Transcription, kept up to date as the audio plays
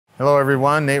Hello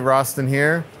everyone, Nate Roston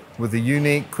here with the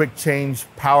unique Quick-Change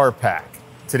Power-Pack.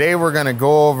 Today we're going to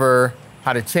go over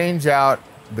how to change out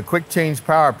the Quick-Change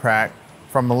Power-Pack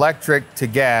from electric to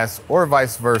gas or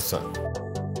vice versa.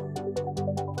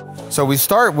 So we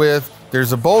start with,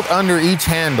 there's a bolt under each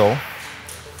handle.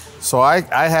 So I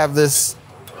have this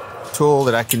tool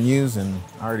that I can use and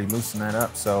I already loosened that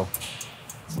up. So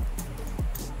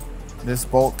this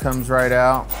bolt comes right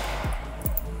out.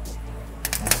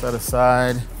 I'll set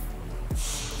aside.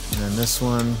 And then this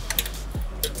one.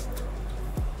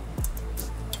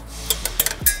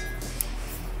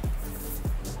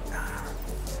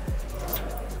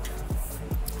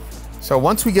 So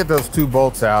once we get those two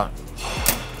bolts out,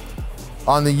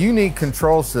 on the unique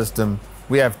control system,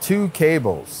 we have two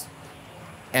cables.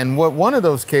 And what one of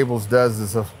those cables does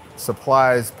is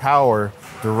supplies power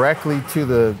directly to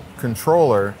the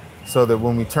controller so that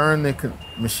when we turn the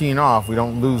machine off, we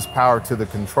don't lose power to the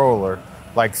controller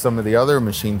like some of the other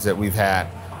machines that we've had.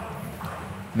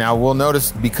 Now we'll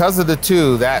notice because of the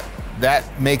two, that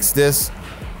makes this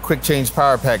Quick-Change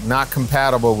Power-Pack not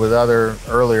compatible with other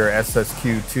earlier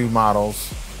SSQ2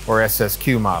 models or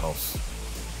SSQ models.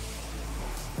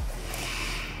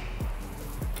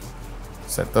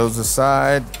 Set those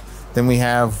aside. Then we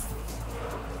have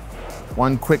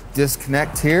one quick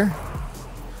disconnect here,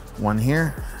 one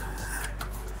here.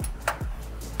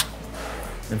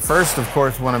 And first, of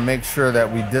course, we want to make sure that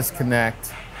we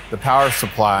disconnect the power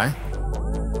supply.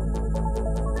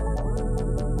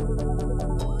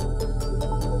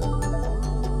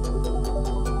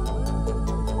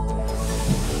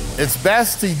 It's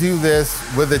best to do this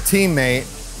with a teammate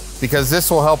because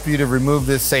this will help you to remove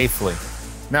this safely.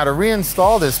 Now to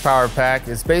reinstall this power pack,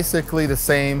 it's basically the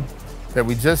same that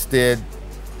we just did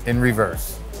in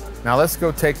reverse. Now let's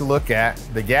go take a look at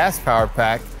the gas power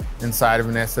pack inside of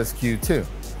an SSQ2.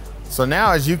 So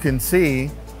now as you can see,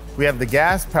 we have the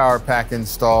gas power pack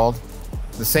installed,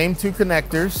 the same two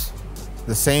connectors,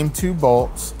 the same two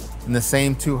bolts, and the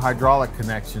same two hydraulic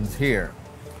connections here.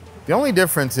 The only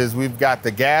difference is we've got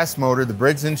the gas motor, the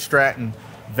Briggs & Stratton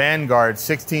Vanguard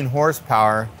 16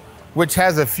 horsepower, which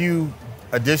has a few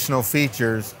additional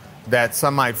features that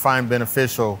some might find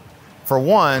beneficial. For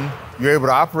one, you're able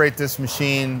to operate this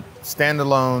machine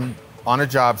standalone on a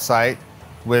job site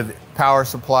with power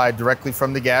supplied directly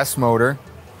from the gas motor.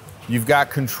 You've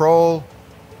got control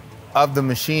of the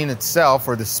machine itself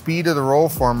or the speed of the roll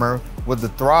former with the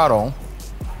throttle.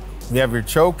 You have your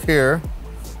choke here,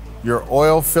 your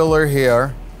oil filler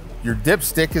here, your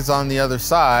dipstick is on the other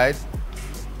side,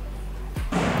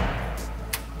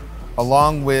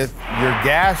 along with your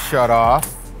gas shutoff,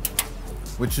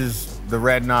 which is the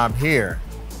red knob here.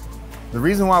 The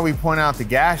reason why we point out the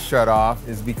gas shutoff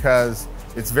is because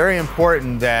it's very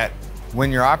important that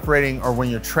when you're operating or when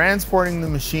you're transporting the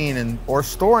machine or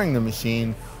storing the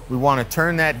machine, we want to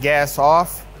turn that gas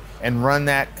off and run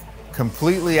that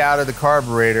completely out of the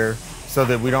carburetor so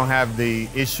that we don't have the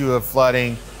issue of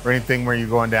flooding or anything where you're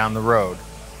going down the road.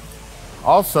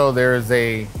 Also, there is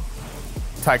a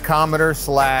tachometer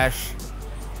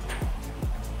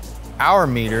 / hour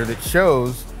meter that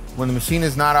shows when the machine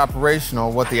is not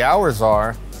operational what the hours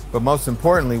are, but most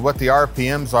importantly what the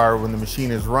RPMs are when the machine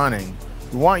is running.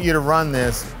 We want you to run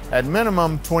this at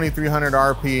minimum 2300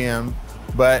 RPM,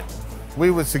 but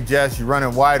we would suggest you run it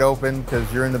wide open because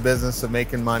you're in the business of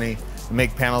making money and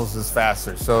make panels is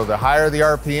faster. So the higher the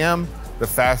RPM, the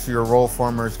faster your roll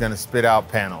former is going to spit out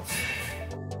panels.